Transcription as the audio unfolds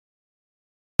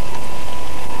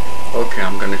Okay,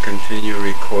 I'm going to continue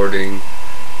recording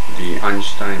the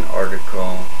Einstein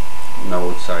article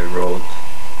notes I wrote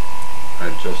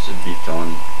at Joseph Beaton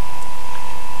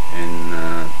in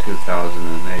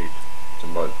 2008. It's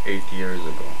about 8 years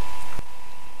ago.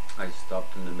 I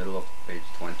stopped in the middle of page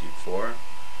 24.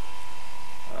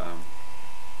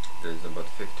 There's about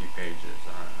 50 pages.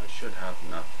 I should have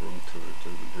enough room to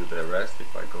do the rest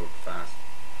if I go fast.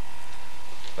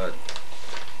 But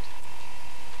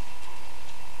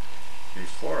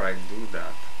before I do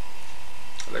that,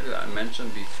 like I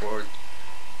mentioned before,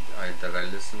 that I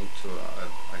listened to,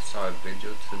 I saw a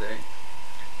video today.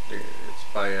 It's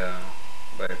by a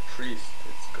priest.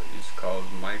 It's called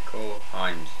Michael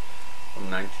Himes from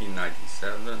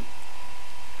 1997.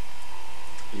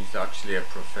 He's actually a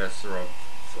professor of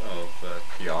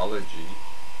theology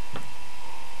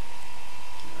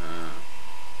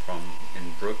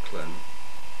in Brooklyn.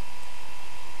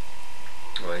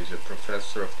 Well, he's a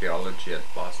professor of theology at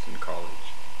Boston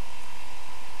College,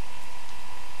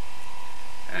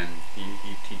 and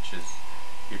he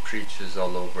preaches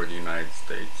all over the United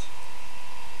States.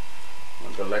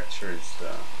 Well, the lecture is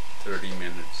 30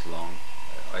 minutes long.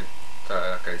 Like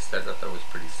I said, that was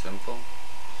pretty simple,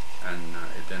 and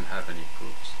it didn't have any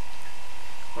proofs.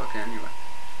 Okay, anyway.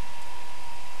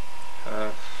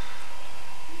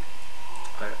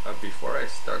 Before I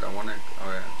start, I want to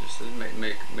just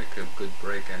make a good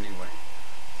break anyway.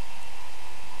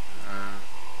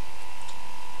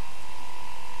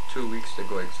 2 weeks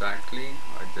ago exactly,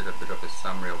 I did a bit of a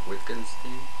summary of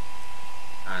Wittgenstein,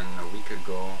 and a week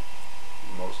ago,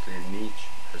 mostly Nietzsche,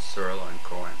 Husserl, and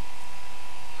Cohen.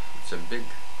 It's a big.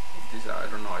 I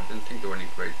don't know. I didn't think there were any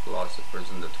great philosophers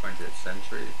in the 20th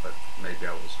century, but maybe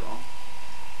I was wrong.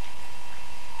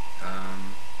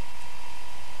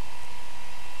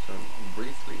 So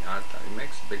briefly, it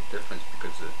makes a big difference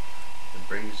because it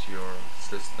brings your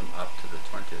system up to the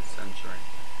 20th century.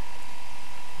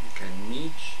 Okay,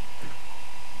 Nietzsche,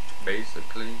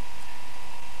 basically,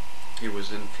 he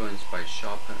was influenced by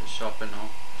Schopenhauer,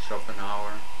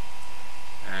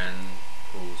 and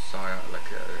who saw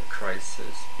like a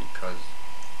crisis because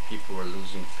people were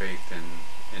losing faith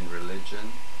in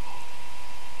religion,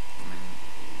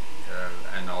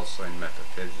 and also in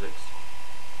metaphysics.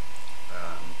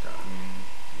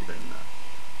 Even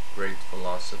great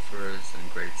philosophers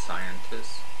and great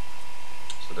scientists.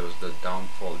 So there was the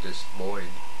downfall, this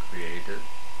void created,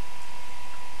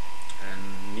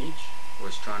 and Nietzsche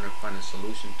was trying to find a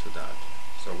solution to that.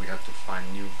 So we had to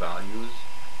find new values,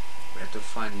 we had to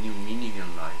find new meaning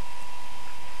in life,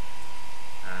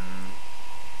 and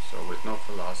so with no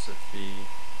philosophy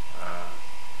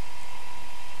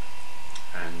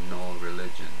and no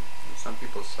religion, some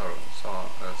people saw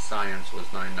science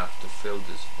was not enough to fill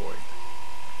this void.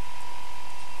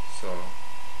 So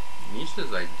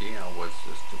Nietzsche's idea was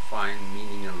just to find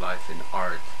meaning in life in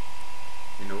art.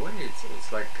 In a way,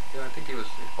 it's like, I think he was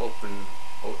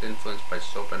influenced by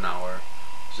Schopenhauer,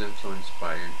 was influenced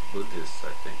by Buddhists,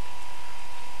 I think.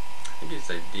 I think his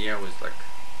idea was like,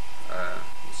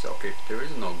 he said, okay, if there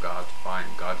is no God,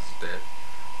 fine, God is dead.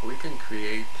 We can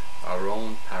create our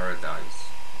own paradise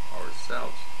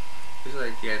ourselves. His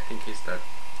idea, I think, is that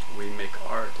we make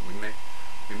art, we make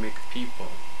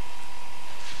people.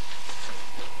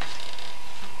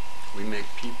 We make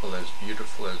people as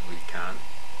beautiful as we can,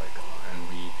 and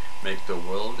we make the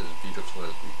world as beautiful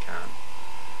as we can.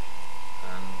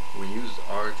 And we use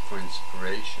art for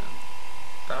inspiration.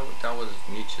 That was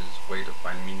Nietzsche's way to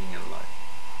find meaning in life.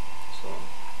 So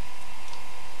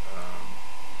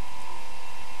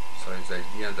his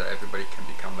idea that everybody can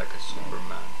become like a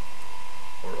Superman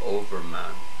or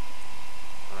Overman.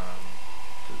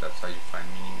 So that's how you find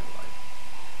meaning in life.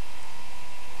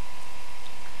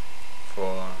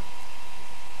 For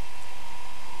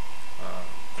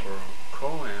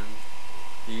Cohen,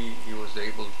 he was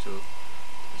able to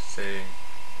say,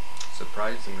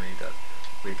 surprisingly, that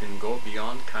we can go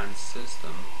beyond Kant's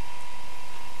system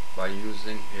by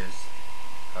using his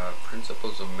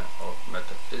principles of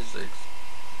metaphysics,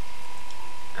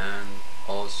 and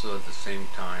also at the same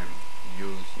time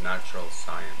use natural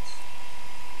science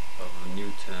of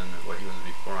Newton, what he was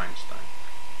before Einstein,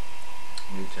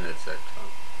 Newton, etc.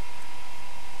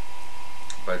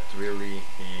 But really,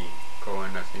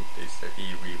 Cohen, I think they said,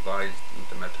 he revised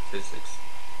the metaphysics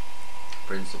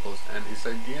principles, and his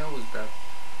idea was that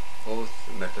both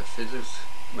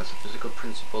metaphysical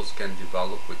principles can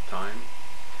develop with time.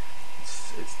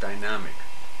 It's dynamic,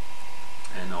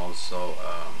 and also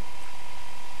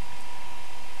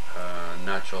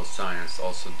natural science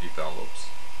also develops,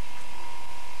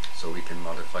 so we can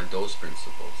modify those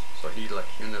principles. So he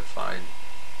unified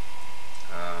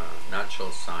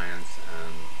natural science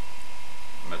and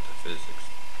metaphysics.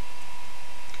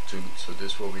 So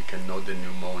this way we can know the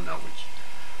pneumona, which,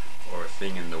 or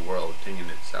thing in the world, thing in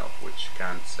itself, which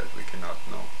Kant said we cannot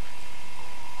know.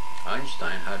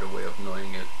 Einstein had a way of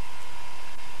knowing it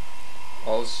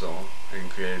also, and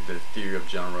created the theory of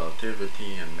general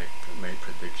relativity and made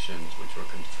predictions which were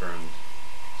confirmed.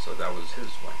 So that was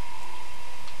his way.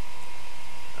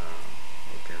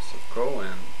 Okay, so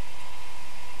Cohen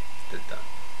did that.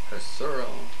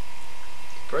 Husserl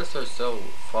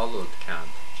followed Kant,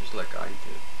 just like I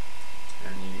did,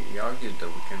 and he argued that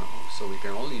we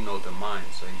can only know the mind.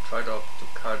 So he tried to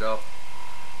cut off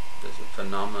the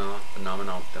phenomena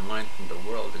of the mind from the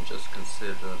world and just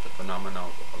consider the phenomena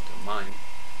of the mind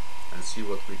and see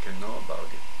what we can know about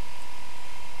it.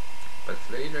 But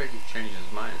later he changed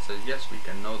his mind and said, yes, we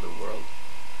can know the world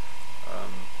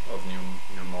of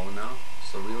pneumona.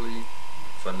 So really,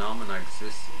 phenomena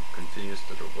exists, continues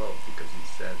to the world, because he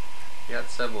said he had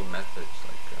several methods.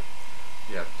 Like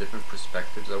we have different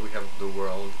perspectives that we have of the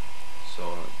world.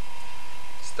 So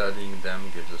studying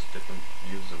them gives us different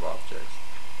views of objects.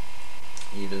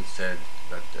 He even said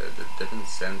that the different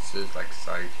senses, like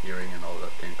sight, hearing, and all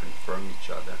that, can confirm each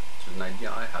other. Which is an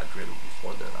idea I had really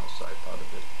before that. Also, I thought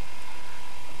of it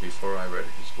before I read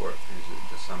his work,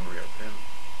 the summary of him.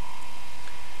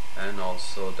 And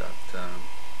also that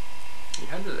he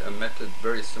had a method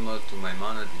very similar to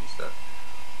Maimonides, that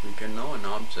we can know an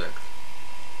object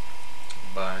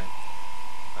by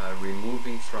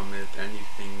removing from it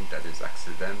anything that is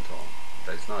accidental,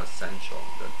 that is not essential,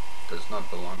 that does not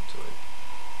belong to it.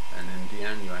 And in the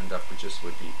end you end up with just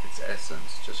with its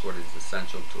essence, just what is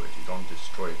essential to it. You don't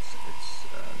destroy its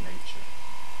nature.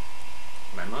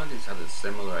 Maimonides had a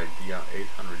similar idea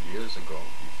 800 years ago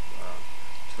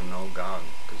to know God,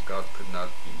 because God could not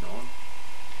be known.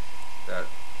 That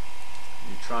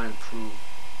you try and prove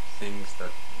things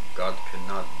that God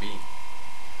cannot be,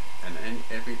 and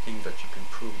everything that you can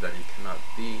prove that he cannot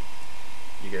be,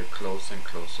 you get closer and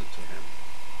closer to him.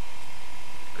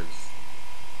 Because,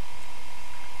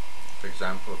 for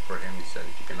example, for him he said,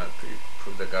 if you cannot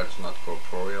prove that God is not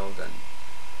corporeal, then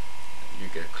you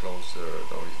get closer,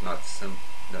 though he's not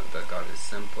that God is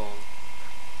simple,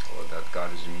 or that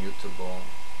God is immutable,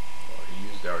 or he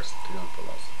used the Aristotelian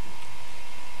philosophy.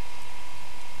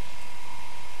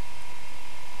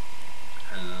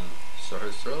 So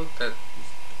Husserl, that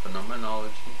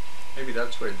phenomenology, maybe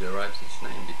that's where it derives its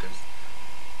name, because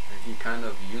he kind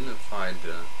of unified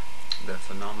the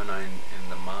phenomena in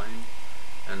the mind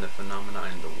and the phenomena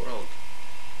in the world,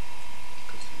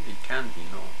 because it can be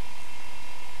known.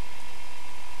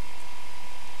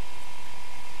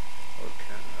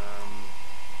 Okay,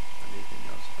 anything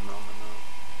else? Phenomena.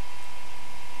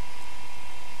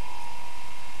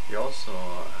 He also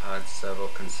had several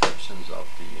conceptions of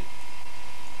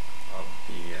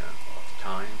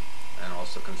time, and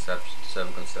also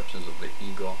several conceptions of the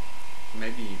ego.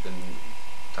 Maybe even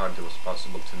thought it was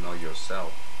possible to know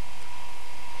yourself.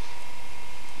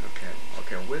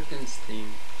 Okay.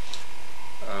 Wittgenstein.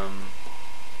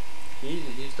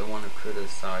 He's the one who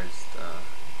criticized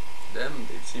them.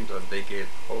 It seems that they gave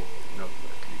hope, at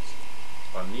least.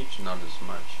 Well, Nietzsche not as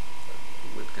much, but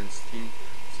Wittgenstein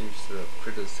seems to have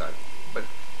criticized. But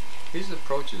his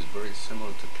approach is very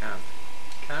similar to Kant.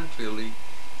 Kant really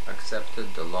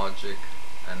accepted the logic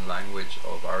and language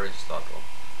of Aristotle,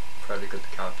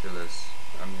 predicate calculus,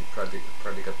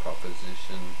 predicate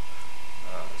proposition,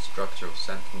 structure of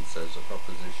sentences or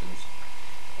propositions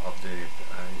of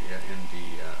in the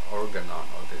organon,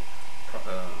 or the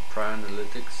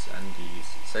pre-analytics and the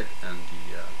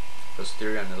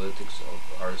posterior analytics of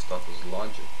Aristotle's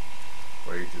logic,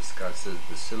 where he discusses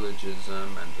the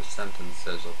syllogism and the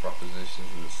sentences or propositions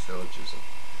in the syllogism.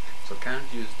 So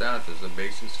Kant used that as a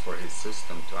basis for his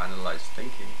system to analyze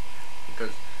thinking,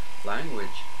 because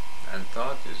language and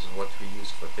thought is what we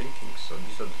use for thinking, so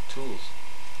these are the tools.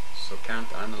 So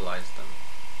Kant analyzed them.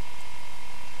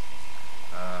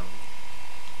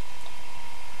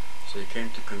 So he came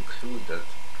to conclude that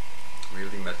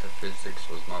really metaphysics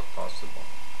was not possible.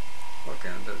 Okay,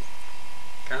 and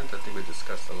Kant, I think we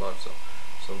discussed a lot.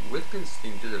 So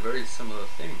Wittgenstein did a very similar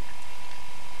thing.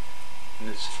 In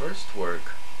his first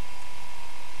work,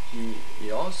 he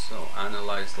also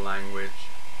analyzed language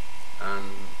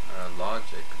and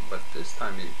logic, but this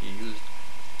time he used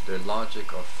the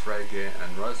logic of Frege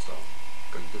and Russell,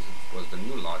 because this was the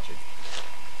new logic.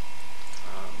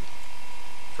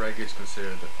 Frege is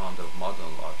considered the founder of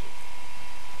modern logic.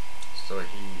 So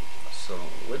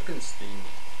Wittgenstein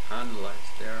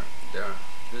analyzed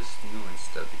this new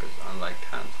instead, because unlike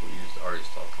Kant, who used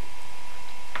Aristotle.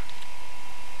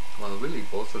 Well, really,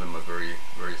 both of them are very,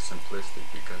 very simplistic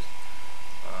because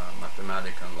math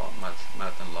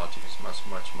and logic is much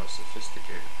more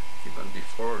sophisticated. Even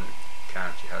before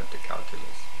Kant, you had the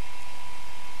calculus.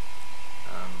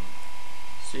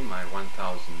 See my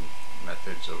 1,000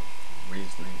 methods of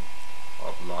reasoning,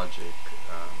 of logic,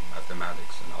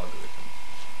 mathematics, and algorithms.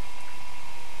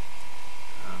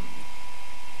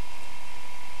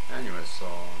 Anyway, so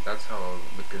that's how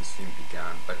Wittgenstein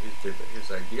began. But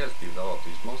his ideas developed.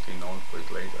 He's mostly known for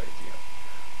his later ideas.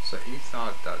 So he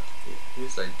thought that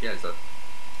his idea is that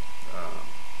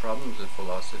problems in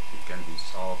philosophy can be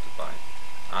solved by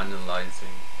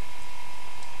analyzing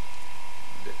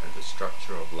the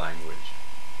structure of language.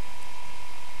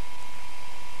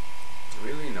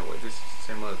 Really, in a way, this is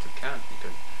similar to Kant,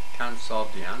 because Kant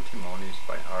solved the antinomies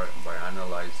by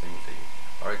analyzing the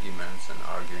arguments and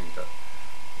arguing that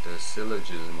the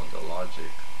syllogism or the logic,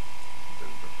 the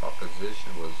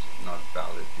proposition was not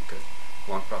valid because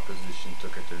one proposition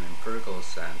took it in an empirical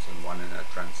sense and one in a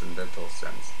transcendental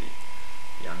sense,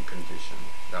 the unconditioned.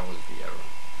 That was the error.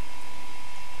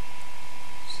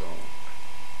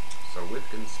 So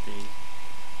Wittgenstein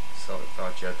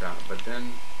thought you had that, but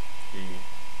then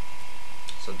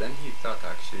he thought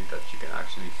actually that you can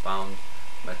actually found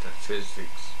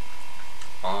metaphysics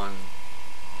on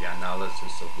the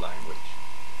analysis of language,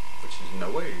 which is, in a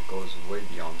way, it goes way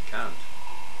beyond Kant,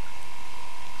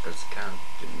 because Kant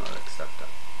did not accept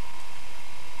that.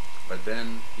 But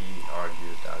then he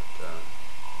argued that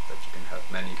you can have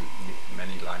many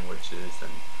languages,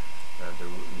 and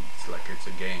it's like it's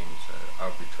a game, it's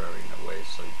arbitrary in a way.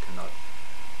 So you cannot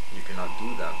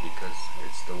do that because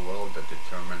it's the world that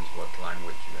determines what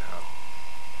language you have.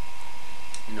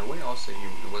 In a way, also he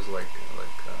was like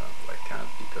Kant,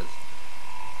 because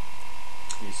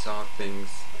he saw things,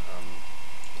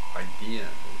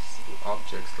 ideas,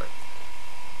 objects. Like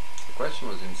the question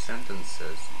was in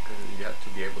sentences, because you had to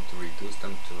be able to reduce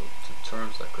them to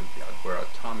terms that were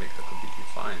atomic, that could be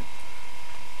defined.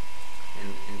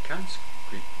 In Kant's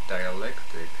Greek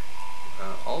dialectic,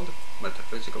 all the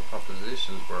metaphysical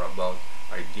propositions were about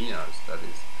ideas, that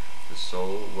is, the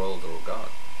soul, world, or God.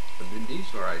 But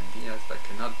these were ideas that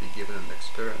cannot be given in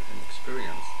experience.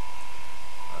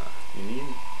 You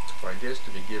need, for ideas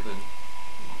to be given,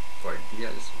 for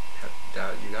ideas,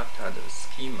 you have to have a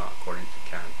schema, according to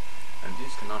Kant, and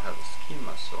these cannot have a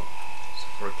schema. So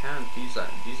for Kant, these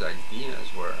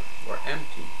ideas were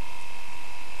empty.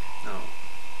 Now,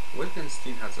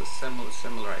 Wittgenstein has a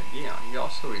similar idea. He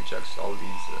also rejects all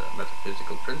these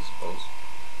metaphysical principles,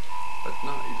 but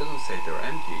no, he doesn't say they're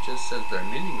empty. He just says they're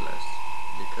meaningless,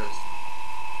 because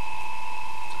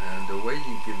the way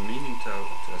you give meaning to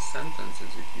a sentence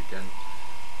is if you can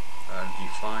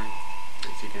define,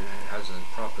 if you can, it has a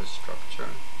proper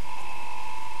structure,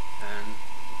 and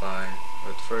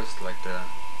at first, like the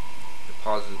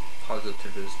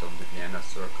positivist of the Vienna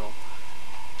Circle,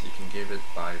 you can give it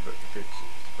by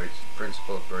its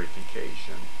principle of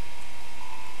verification.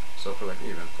 So for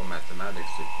even for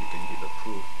mathematics, if you can give a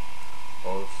proof,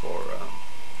 or for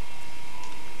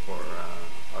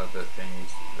other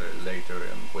things later,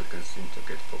 Wittgenstein took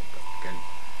it for, you can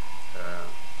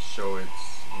show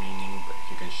its meaning, but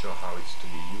if you can show how it's to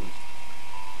be used.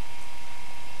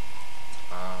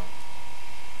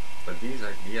 But these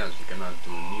ideas, you cannot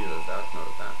do neither that nor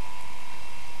that,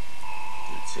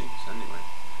 it seems, anyway.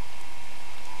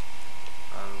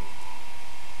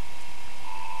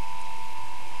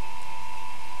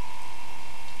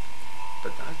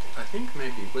 But I think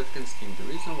maybe Wittgenstein, the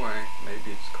reason why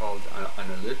maybe it's called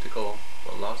analytical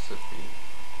philosophy,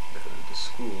 the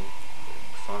school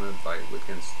founded by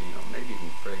Wittgenstein, or maybe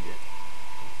even Frege,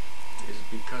 is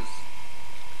because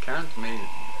Kant made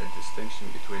a distinction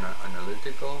between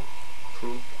analytical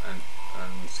proof and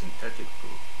synthetic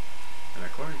proof. And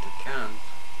according to Kant,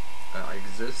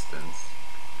 existence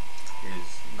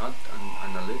is not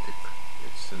analytic,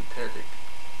 it's synthetic.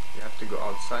 You have to go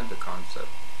outside the concept.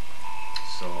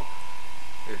 So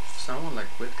if someone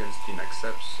like Wittgenstein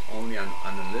accepts only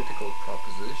analytical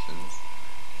propositions,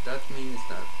 that means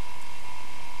that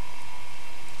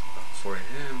for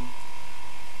him,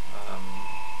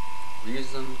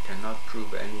 reason cannot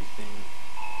prove anything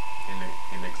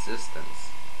in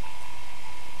existence.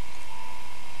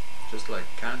 Just like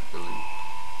Kant believed,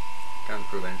 can't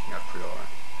prove anything a priori.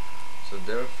 So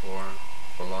therefore,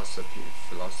 philosophy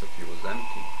was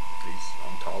empty, at least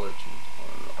ontology,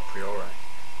 or a priori.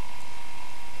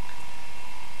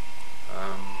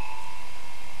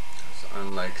 So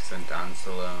unlike St.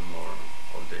 Anselm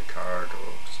or Descartes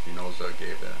or Spinoza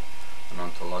gave an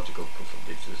ontological proof of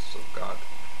the existence of God.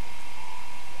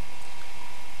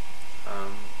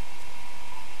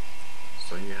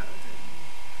 So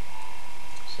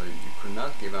you could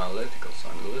not give analytical. So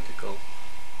analytical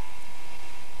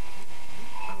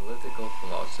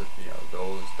philosophy are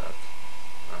those that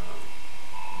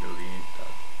believe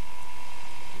that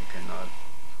you cannot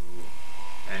prove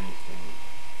anything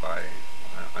by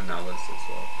analysis,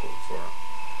 or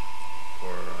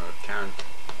for Kant,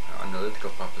 analytical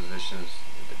propositions,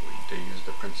 they use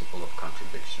the principle of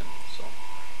contradiction.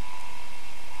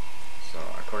 So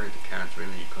according to Kant,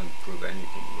 really you couldn't prove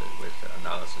anything with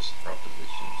analysis of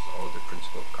propositions or the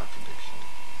principle of contradiction.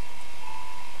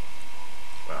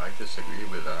 But I disagree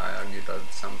with that. I argue that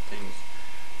some things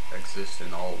exist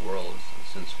in all worlds, and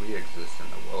since we exist in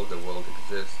the world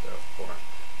exists, therefore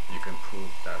you can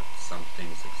prove that some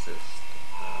things exist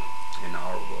in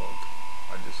our world.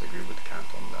 I disagree with Kant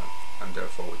on that, and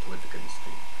therefore with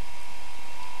Wittgenstein.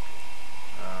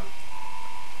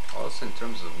 Also in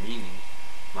terms of meaning,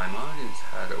 Maimonides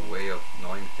had a way of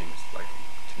knowing things, like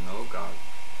to know God.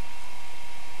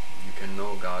 You can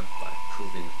know God by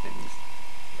proving things,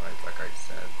 right? Like I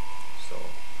said. So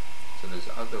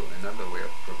there's another way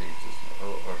of proving existence.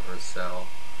 Or Husserl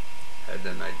had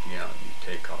an idea: you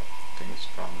take out things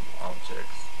from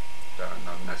objects that are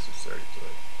not necessary to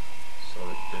it.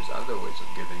 So there's other ways of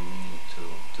giving meaning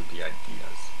to the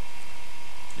ideas,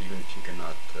 even if you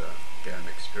cannot get an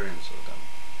experience of them.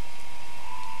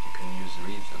 You can use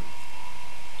reason.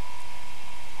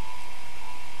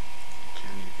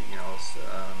 Anything else?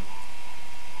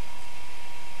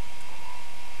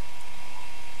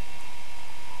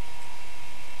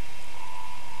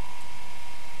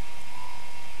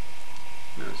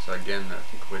 No, so again, I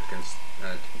think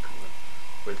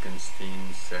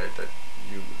Wittgenstein said that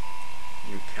you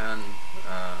can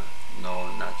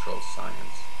know natural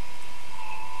science,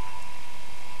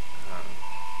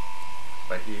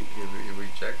 but he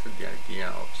rejected the idea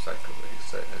of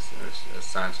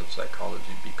science of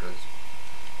psychology, because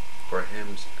for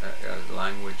him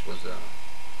language was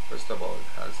first of all, it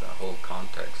has a whole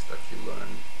context that you learn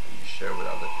and you share with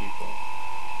other people,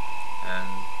 and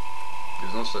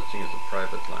there's no such thing as a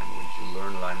private language. You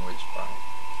learn language by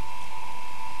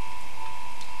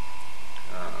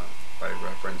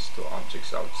reference to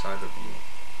objects outside of you.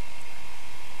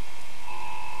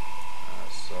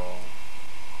 So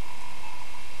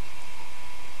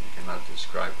you cannot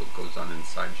describe what goes on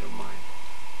inside your mind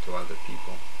to other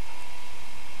people.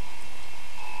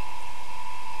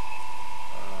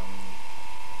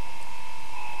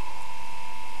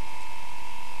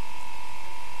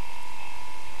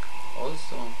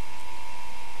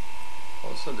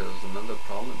 Also there was another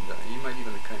problem that you might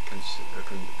even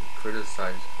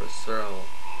criticize Husserl,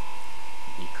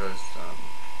 because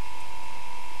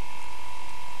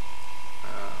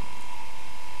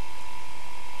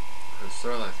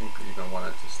Husserl, I think, even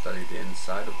wanted to study the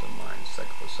inside of the mind,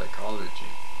 for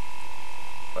psychology,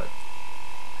 but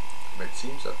it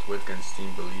seems that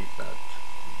Wittgenstein believed that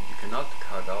you cannot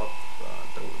cut off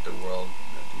the world,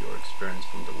 your experience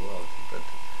from the world, that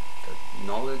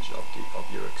knowledge of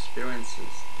your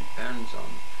experiences depends on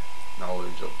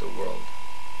knowledge of the world.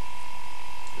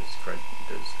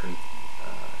 There's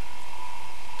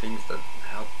things that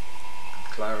help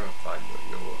clarify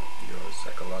your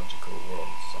psychological world.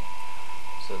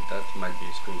 So that might be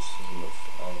his criticism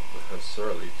of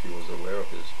Husserl, if he was aware of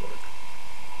his work.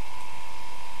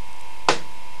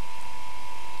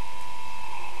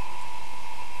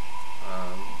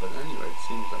 But anyway, it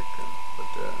seems like,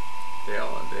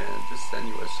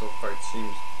 so far it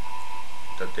seems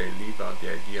that they leave out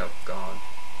the idea of God.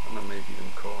 I don't know, maybe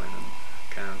even Cohen and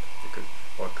Kant, because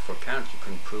for Kant you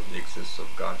can prove the existence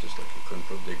of God just like you can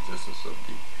prove the existence of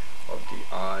the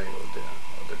I, or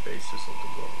the basis of the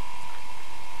world.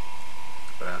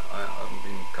 But I've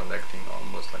been collecting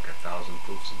almost like 1,000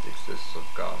 proofs of the existence of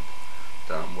God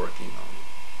that I'm working on.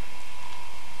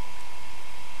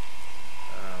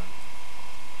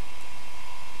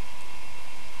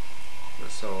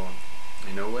 So,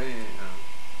 in a way,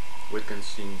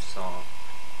 Wittgenstein saw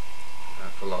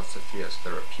philosophy as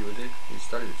therapeutic. He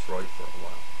studied Freud for a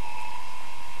while,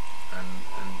 and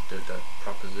that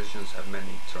propositions have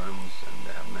many terms and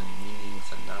they have many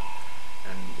meanings, and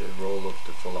the role of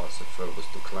the philosopher was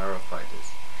to clarify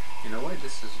this. In a way,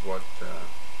 this is what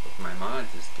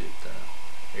Maimonides did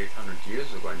 800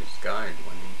 years ago in his guide,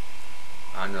 when he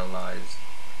analyzed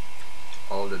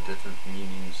all the different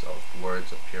meanings of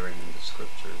words appearing in the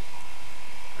scriptures,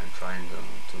 and trying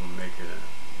to make it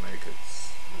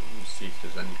see if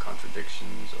there's any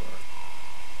contradictions, or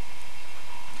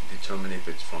determine if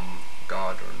it's from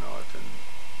God or not, and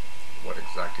what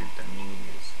exactly the meaning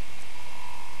is.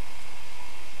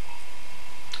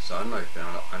 So I don't know if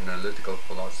analytical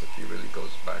philosophy really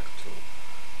goes back to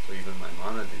So even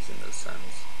Maimonides, in a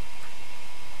sense.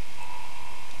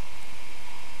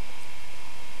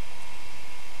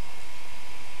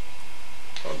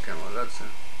 Okay, well, that's a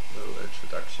little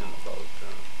introduction about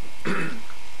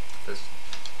this.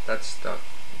 That stuff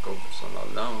goes on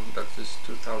alone. That is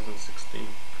 2016.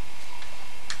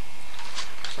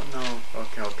 So now,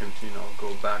 okay, I'll continue. I'll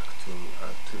go back to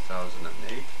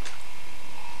 2008.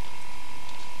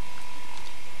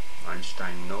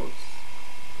 Einstein notes.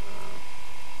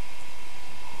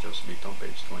 Just beat on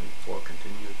page 24.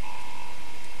 Continued.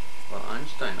 Well,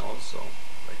 Einstein also,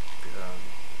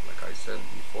 like I said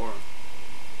before,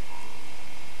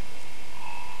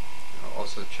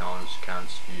 also challenged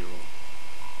Kant's view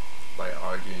by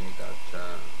arguing that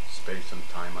space and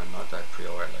time are not a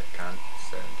priori, like Kant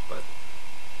said, but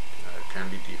can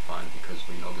be defined because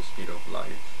we know the speed of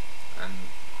light, and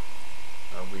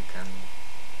we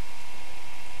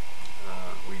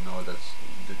know that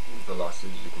the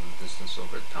velocity is equal to distance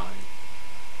over time,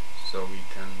 so we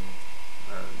can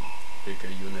pick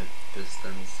a unit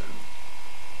distance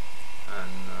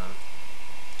and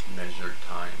measure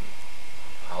time,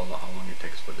 how long it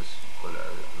takes for the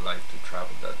light to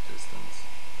travel that distance.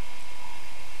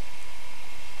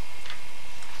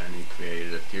 And he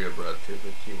created a theory of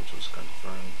relativity, which was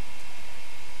confirmed,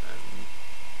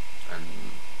 and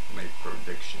made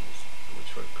predictions,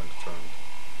 which were confirmed.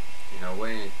 In a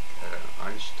way,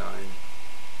 Einstein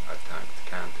attacked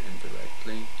Kant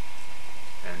indirectly,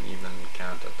 and even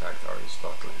Kant attacked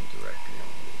Aristotle indirectly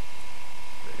only.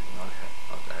 Not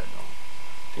head on.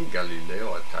 I think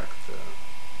Galileo attacked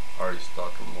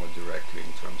Aristotle more directly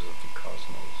in terms of the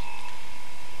cosmos.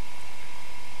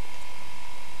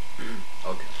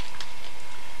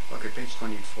 Okay, page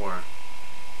 24.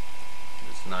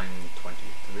 It's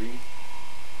 9:23,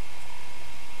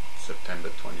 September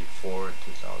 24,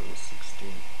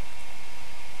 2016.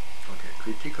 Okay,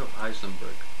 critique of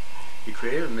Heisenberg. He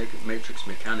created matrix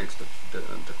mechanics, the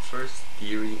first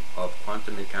theory of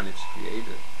quantum mechanics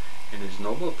created. In his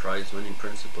Nobel Prize-winning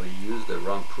principle, he used the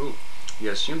wrong proof. He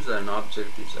assumes that an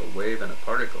object is a wave and a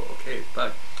particle, okay,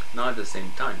 but not at the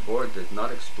same time. Bohr did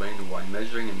not explain why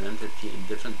measuring an entity in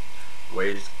different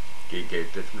ways gave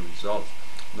different results.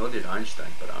 Nor did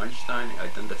Einstein, but Einstein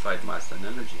identified mass and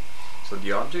energy. So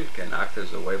the object can act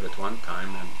as a wave at one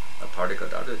time and a particle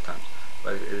at other times.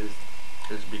 But it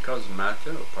is because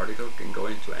matter or particle can go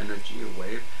into energy, a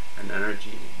wave, and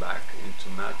energy back into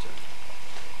matter.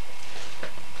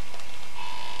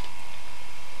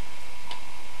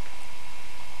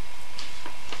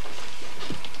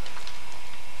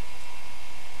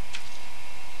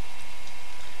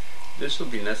 This will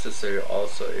be necessary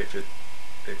also if it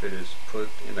is put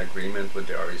in agreement with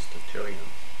the Aristotelians,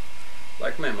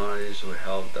 like Maimonides, who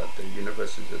held that the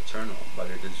universe is eternal, but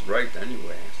it is right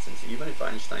anyway, since even if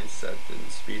Einstein set the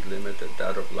speed limit at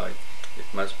that of light, it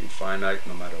must be finite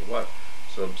no matter what.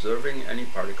 So observing any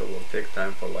particle will take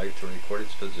time for light to record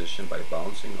its position by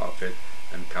bouncing off it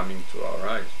and coming to our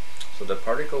eyes. So the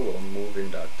particle will move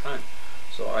in that time.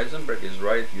 So Heisenberg is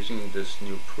right using this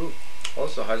new proof.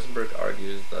 Also, Heisenberg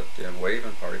argues that the wave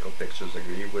and particle pictures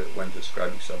agree when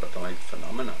describing subatomic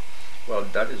phenomena. Well,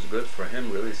 that is good for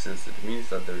him, really, since it means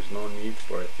that there is no need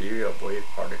for a theory of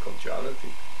wave-particle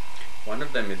duality. One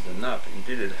of them is enough.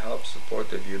 Indeed, it helps support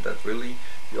the view that really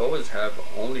you always have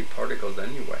only particles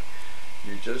anyway.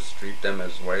 You just treat them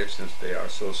as waves since they are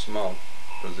so small,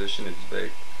 position is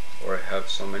vague, or have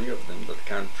so many of them that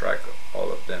can't track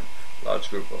all of them, large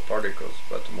group of particles.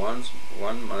 But one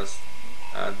must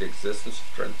add the existence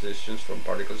of transitions from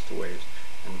particles to waves,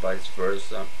 and vice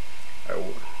versa. A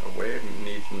wave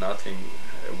needs nothing.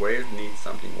 A wave needs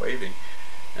something waving,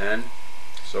 and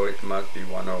so it must be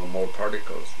one or more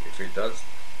particles. If it does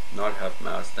not have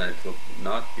mass, then it will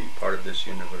not be part of this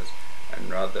universe, and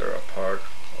rather a part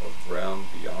of realm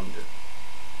beyond it.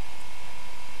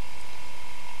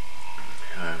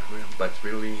 But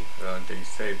really, they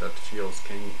say that fields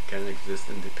can exist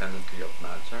independently of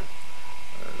matter.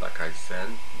 Like I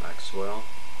said, Maxwell,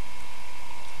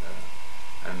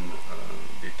 and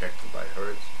detected by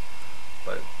Hertz,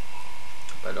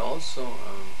 but also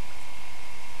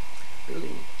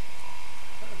really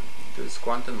this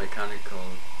quantum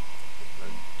mechanical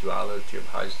duality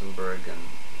of Heisenberg and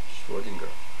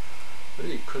Schrödinger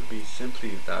really could be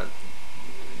simply that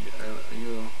if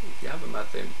you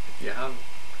have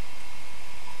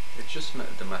it's just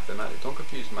the mathematics. Don't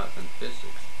confuse math and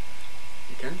physics.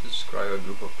 You can't describe a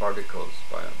group of particles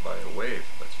by a wave,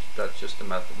 but that's just a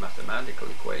mathematical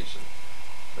equation.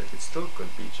 But it still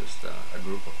could be just a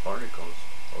group of particles,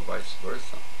 or vice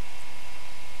versa.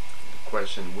 The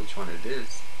question which one it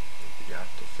is you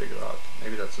have to figure out.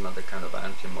 Maybe that's another kind of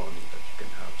antimony that you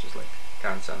can have, just like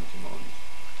Kant's antimony.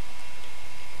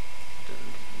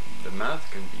 The math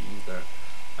can be either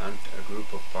a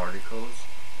group of particles,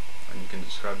 and you can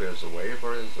describe it as a wave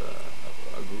or as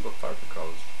a group of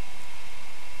particles.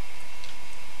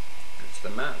 It's the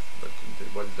math, but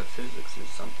what the physics is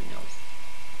something else.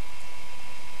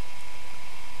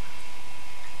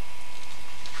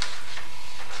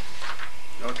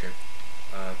 Okay,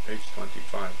 page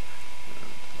 25.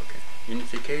 Okay,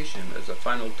 unification as a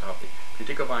final topic.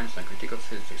 Critique of Einstein, critique of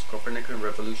physics, Copernican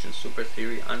revolution, super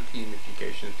theory,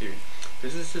 anti-unification theory.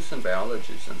 Physicists and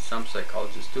biologists, and some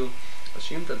psychologists too,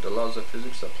 assume that the laws of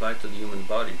physics apply to the human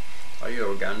body, i.e.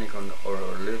 organic or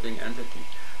living entity,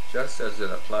 just as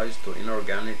it applies to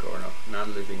inorganic or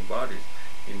non-living bodies.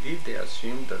 Indeed, they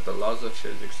assume that the laws of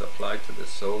physics apply to the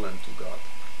soul and to God.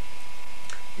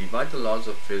 Divide the laws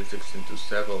of physics into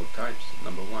several types.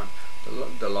 Number one,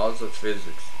 the laws of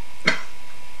physics,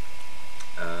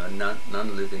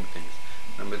 non-living things.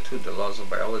 Number two, the laws of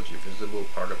biology, visible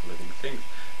part of living things.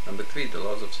 Number three, the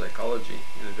laws of psychology,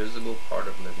 invisible part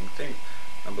of living things.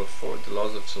 Number four, the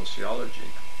laws of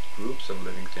sociology, groups of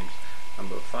living things.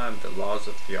 Number five, the laws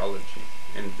of theology,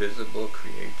 invisible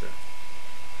creator.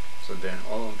 So then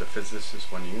all of the physicists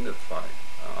want to unify.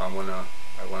 I wanna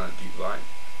divide.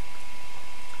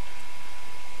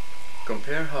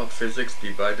 Compare how physics is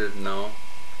divided now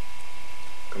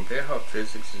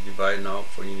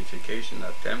for unification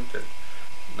attempted.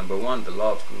 Number one, the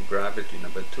law of gravity.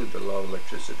 Number two, the law of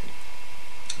electricity.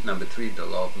 Number three, the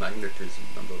law of magnetism.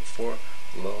 Number four,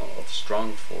 the law of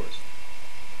strong force.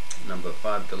 Number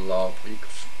five, the law of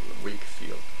weak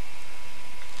field.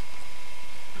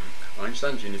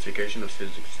 Einstein's unification of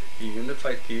physics.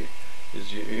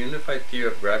 His unified theory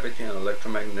of gravity and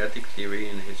electromagnetic theory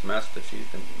in his masterpiece,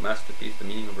 The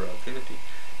Meaning of Relativity.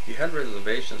 He had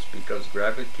reservations because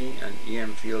gravity and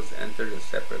EM fields entered as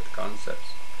separate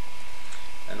concepts,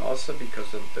 and also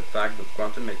because of the fact that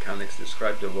quantum mechanics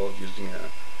described the world using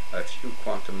a few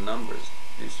quantum numbers.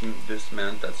 This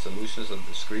meant that solutions are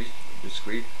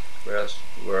discrete, whereas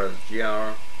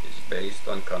GR is based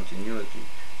on continuity.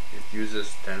 It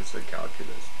uses tensor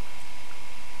calculus.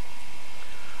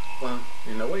 Well,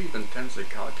 in a way, even tensor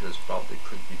calculus probably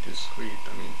could be discrete.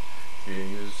 I mean, you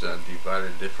use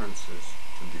divided differences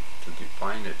to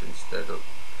define it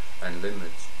and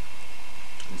limits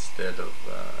instead of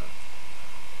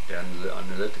the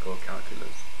analytical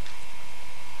calculus.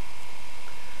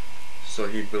 So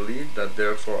he believed that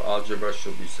therefore algebra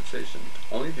should be sufficient.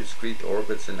 Only discrete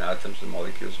orbits in atoms and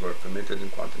molecules were permitted in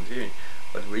quantum theory,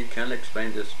 but we can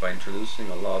explain this by introducing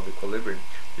a law of equilibrium.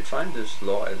 Define this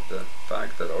law as the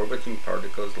fact that orbiting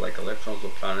particles like electrons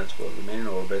or planets will remain in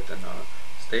orbit and are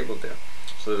stable there,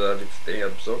 so that if they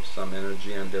absorb some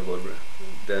energy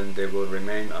then they will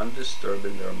remain undisturbed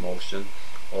in their motion,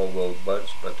 or will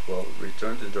budge but will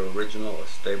return to their original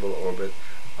stable orbit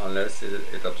unless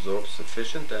it absorbs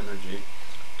sufficient energy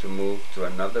to move to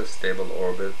another stable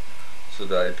orbit so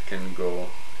that it can go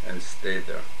and stay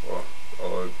there, or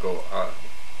go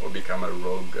or become a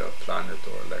rogue planet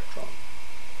or electron.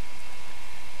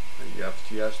 And you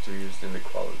have to use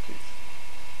inequalities.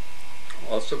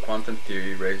 Also, quantum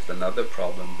theory raised another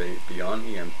problem beyond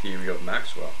EM theory of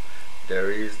Maxwell.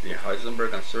 There is the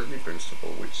Heisenberg uncertainty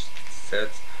principle, which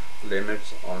sets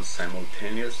limits on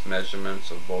simultaneous measurements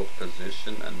of both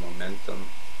position and momentum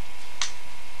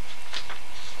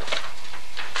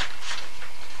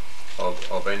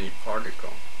of any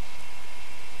particle,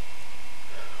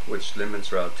 which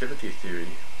limits relativity theory,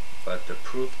 but the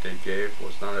proof they gave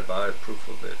was not a valid proof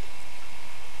of it.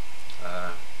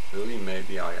 Really,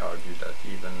 maybe I argue that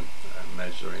even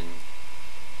measuring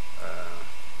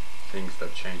things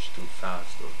that change too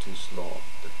fast or too slow,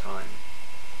 the time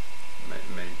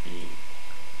may be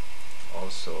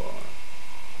also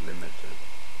limited,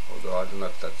 although I don't know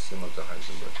if that's similar to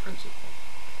Heisenberg principle.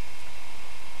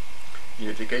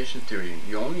 Unification theory.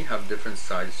 You only have different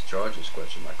sized charges,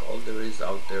 question mark. All there is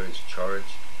out there is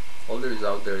charge. All there is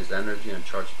out there is energy and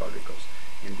charged particles.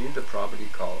 Indeed, the property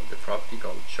called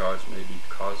charge may be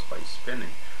caused by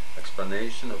spinning.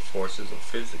 Explanation of forces of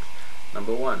physics.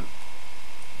 Number one,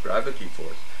 gravity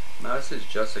force. Mass is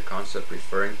just a concept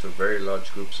referring to very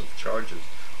large groups of charges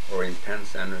or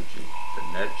intense energy. The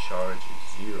net charge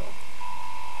is zero.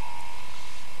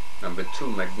 Number two,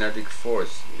 magnetic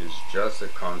force is just a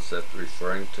concept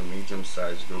referring to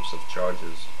medium-sized groups of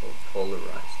charges or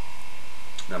polarized.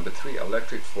 Number three,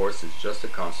 electric force is just a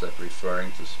concept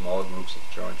referring to small groups of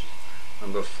charges.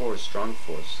 Number four, strong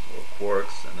force or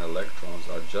quarks and electrons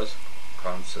are just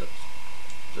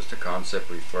a concept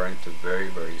referring to very,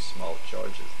 very small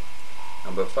charges.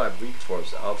 Number 5, weak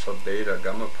force. Alpha, beta,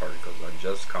 gamma particles are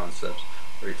just concepts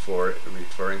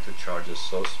referring to charges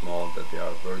so small that they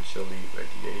are virtually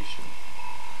radiation.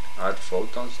 Add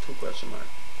photons to ?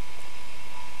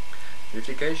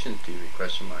 Unification theory ?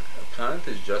 A planet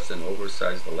is just an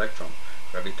oversized electron.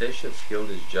 Gravitational field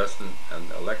is just an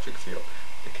electric field.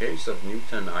 The case of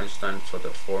Newton and Einstein for the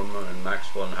former and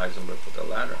Maxwell and Heisenberg for the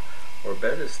latter. Or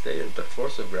better stated, the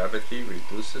force of gravity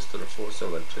reduces to the force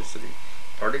of electricity.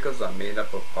 Particles are made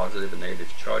up of positive and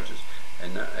negative charges,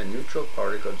 and a neutral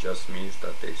particle just means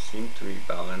that they seem to be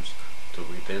balanced to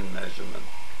within measurement.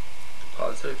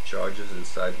 Positive charges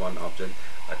inside one object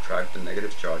attract the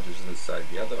negative charges inside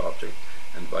the other object,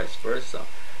 and vice versa.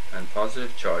 And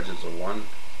positive charges of one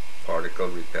particle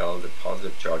repel the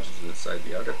positive charges inside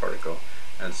the other particle,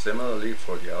 and similarly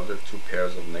for the other two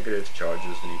pairs of negative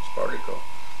charges in each particle.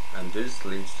 And this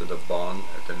leads to the bond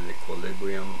at an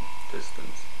equilibrium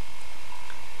distance.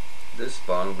 This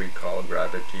bond we call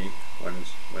gravity when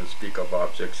speak of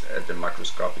objects at the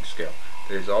microscopic scale.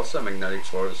 There is also a magnetic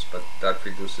force, but that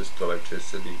reduces to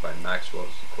electricity by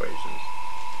Maxwell's equations.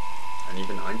 And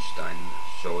even Einstein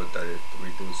showed that it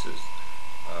reduces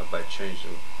by change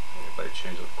of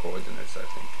coordinates, I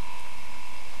think.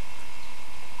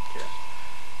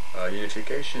 Okay.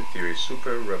 Unification theory,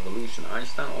 super revolution.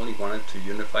 Einstein only wanted to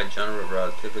unify general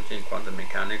relativity and quantum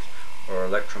mechanics or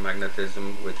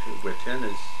electromagnetism within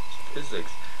his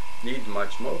physics. Need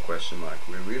much more ?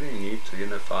 We really need to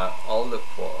unify all the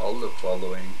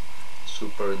following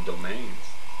super domains.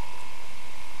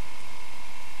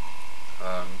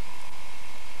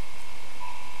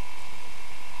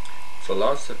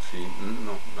 Philosophy,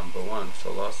 number 1,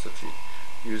 philosophy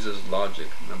uses logic.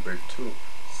 Number 2,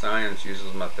 science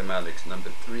uses mathematics. Number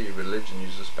 3, religion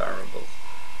uses parables.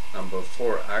 Number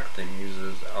 4, acting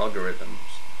uses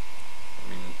algorithms,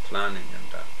 planning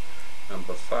and that.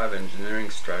 Number 5, engineering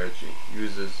strategy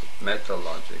uses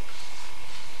meta-logic.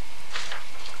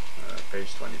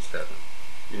 Page 27.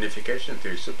 Unification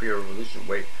theory, super revolution.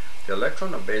 Wait, the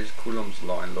electron obeys Coulomb's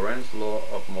law and Lorentz law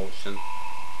of motion,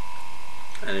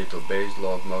 and it obeys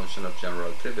law of motion of general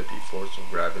relativity, force of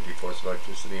gravity, force of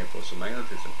electricity, and force of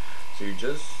magnetism. So you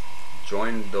just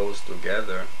join those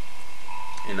together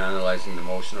in analyzing the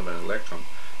motion of an electron.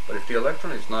 But if the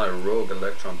electron is not a rogue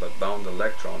electron but bound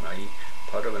electron, i.e.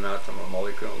 part of an atom or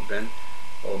molecule,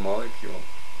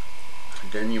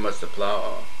 then you must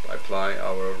apply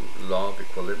our law of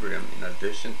equilibrium in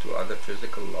addition to other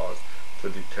physical laws to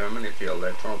determine if the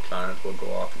electron or planet will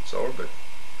go off its orbit.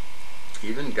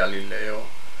 Even Galileo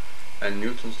and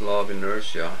Newton's law of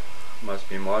inertia must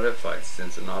be modified,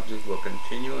 since an object will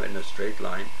continue in a straight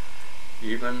line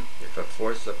even if a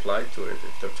force is applied to it,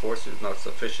 if the force is not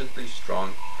sufficiently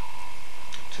strong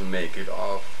to make it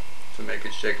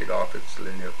shake it off its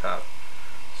linear path.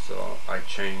 So I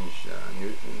changed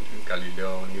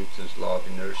Galileo and Newton's law of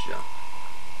inertia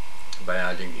by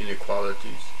adding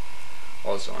inequalities.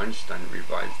 Also Einstein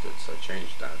revised it, so I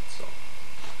changed that. So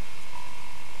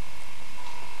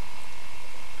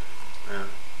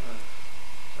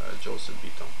Joseph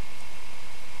Beaton.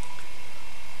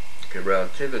 Okay,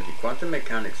 relativity, quantum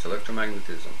mechanics,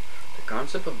 electromagnetism. The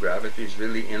concept of gravity is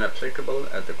really inapplicable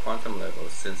at the quantum level,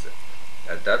 since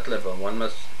at that level one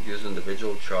must use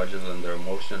individual charges and their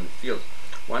motion fields.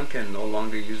 One can no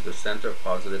longer use the center of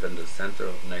positive and the center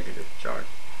of negative charge.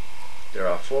 There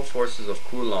are 4 forces of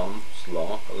Coulomb's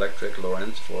law: electric,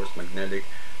 Lorentz force, magnetic,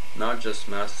 not just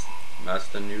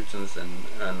Master Newton's and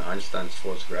Einstein's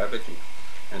force, gravity.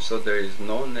 And so there's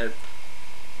no net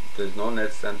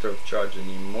center of charge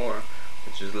anymore,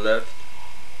 which is left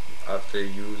after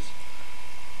you use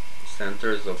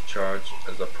centers of charge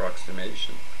as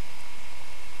approximation.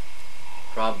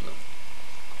 Problem.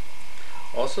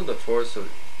 Also, the force of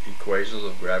equations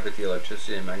of gravity,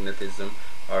 electricity, and magnetism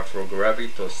are for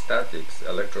gravitostatics,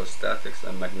 electrostatics,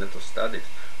 and magnetostatics.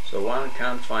 So one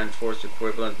can't find force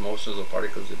equivalent motions of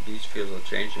particles if these fields are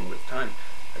changing with time,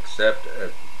 except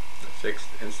at a fixed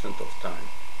instant of time.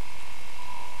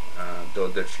 Though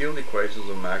the field equations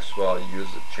of Maxwell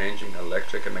use a changing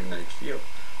electric and magnetic field.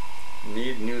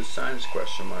 Need new science ?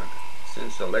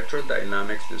 Since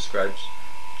electrodynamics describes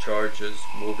charges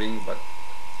moving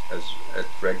as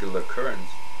regular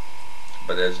currents.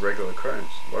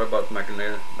 What about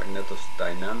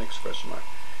magnetodynamics ?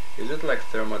 Is it like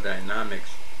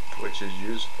thermodynamics, which is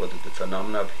used for the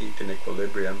phenomena of heat in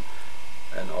equilibrium,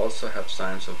 and also have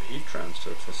science of heat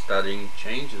transfer for studying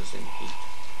changes in heat?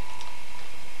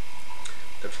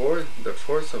 The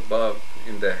force above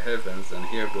in the heavens and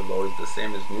here below is the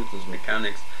same as Newton's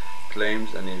mechanics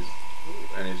claims and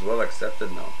is well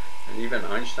accepted now, and even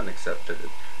Einstein accepted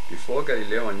it. Before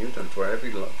Galileo and Newton, for a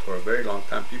very long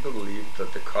time, people believed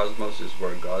that the cosmos is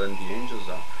where God and the angels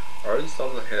are.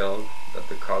 Aristotle held that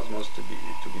the cosmos to be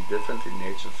different in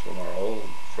nature from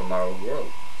our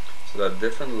world, so that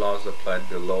different laws applied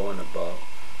below and above.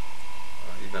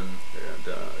 Even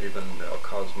the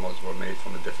cosmos were made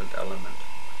from a different element,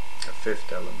 a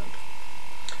fifth element.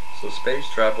 So space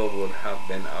travel would have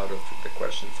been out of the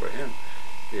question for him.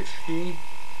 If he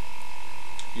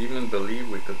even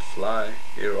believed we could fly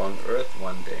here on Earth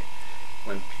one day,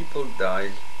 when people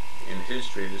died in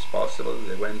history, it is possible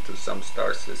they went to some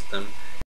star system